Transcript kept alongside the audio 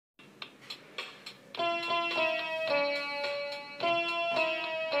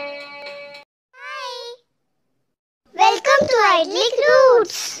Idyllic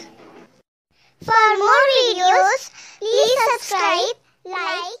Roots. For more videos, please subscribe,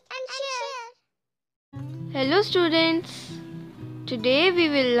 like and share. Hello students. Today we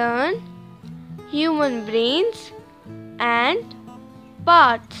will learn human brains and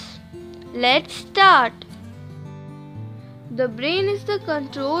parts. Let's start. The brain is the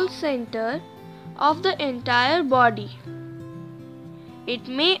control center of the entire body. It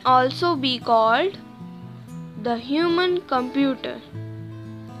may also be called the human computer.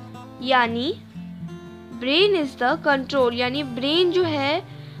 यानी brain is the control, यानी brain जो है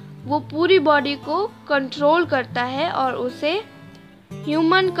वो पूरी body को control करता है और उसे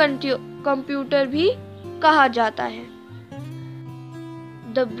ह्यूमन कंप्यूटर भी कहा जाता है.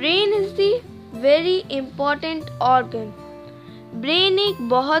 The brain is the very important organ. Brain एक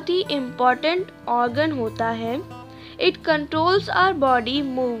बहुत ही इम्पॉर्टेंट ऑर्गन होता है. It controls our body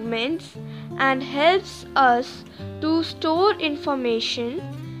movements and helps us to store information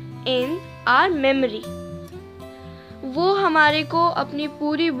in our memory. वो हमारे को अपनी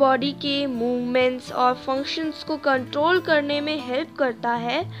पूरी बॉडी के मूवमेंट्स और फंक्शंस को कंट्रोल करने में हेल्प करता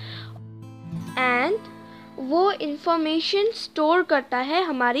है एंड वो इंफॉर्मेशन स्टोर करता है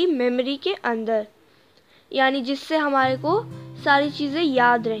हमारी मेमोरी के अंदर, यानी जिससे हमारे को सारी चीज़ें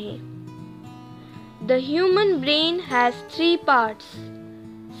याद रहें. The human brain has 3 parts: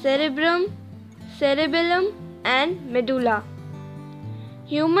 Cerebrum, Cerebellum and Medulla.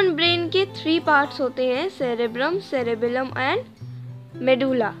 Human brain के 3 parts होते हैं: Cerebrum, Cerebellum and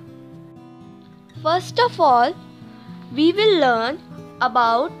Medulla. First of all, we will learn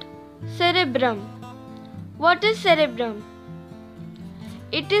about Cerebrum. What is Cerebrum?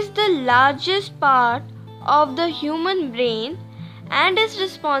 It is the largest part of the human brain and is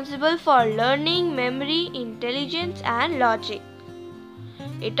responsible for learning, memory, intelligence and logic.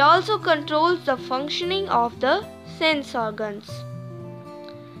 It also controls the functioning of the sense organs.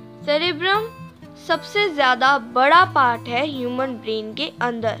 Cerebrum सबसे ज़्यादा बड़ा part है human brain के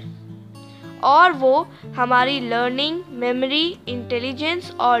अंदर और वो हमारी learning, memory,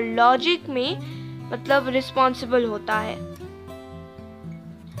 intelligence और लॉजिक में मतलब रिस्पॉन्सिबल होता है.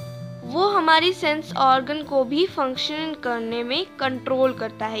 वो हमारी सेंस ऑर्गन को भी फंक्शनिंग करने में कंट्रोल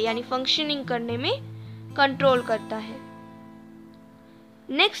करता है, यानी फंक्शनिंग करने में कंट्रोल करता है.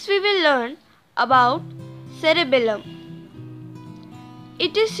 Next we will learn about cerebellum.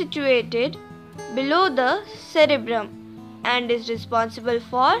 It is situated below the cerebrum and is responsible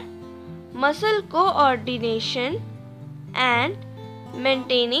for muscle coordination and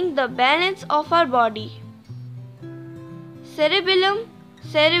maintaining the balance of our body. Cerebellum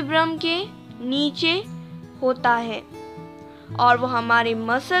cerebrum के नीचे होता है और वो हमारे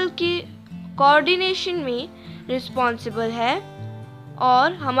मसल के कोऑर्डिनेशन में रिस्पॉन्सिबल है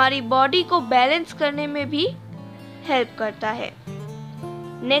और हमारी बॉडी को बैलेंस करने में भी हेल्प करता है.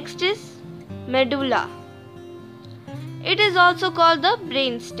 Next is medulla. It is also called the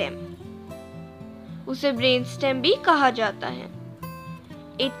brain stem. उसे ब्रेन स्टेम भी कहा जाता है.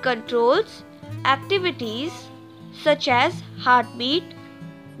 It controls activities such as heart beat,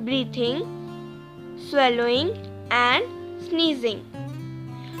 breathing, swallowing and sneezing.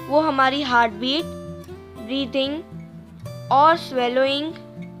 वो हमारी हार्ट बीट, ब्रीथिंग और स्वेलोइंग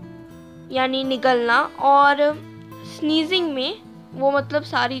यानी निगलना और स्नीजिंग में वो मतलब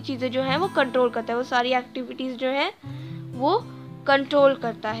सारी चीज़ें जो हैं वो कंट्रोल करता है. वो सारी एक्टिविटीज़ जो हैं वो कंट्रोल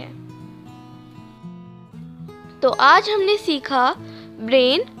करता है. तो आज हमने सीखा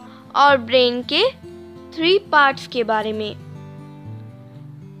ब्रेन और ब्रेन के 3 parts के बारे में.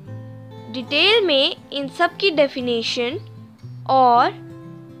 डिटेल में इन सब की डेफिनेशन और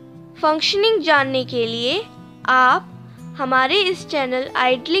फंक्शनिंग जानने के लिए आप हमारे इस चैनल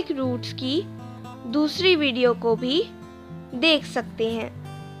आइडलिक रूट्स की दूसरी वीडियो को भी देख सकते हैं.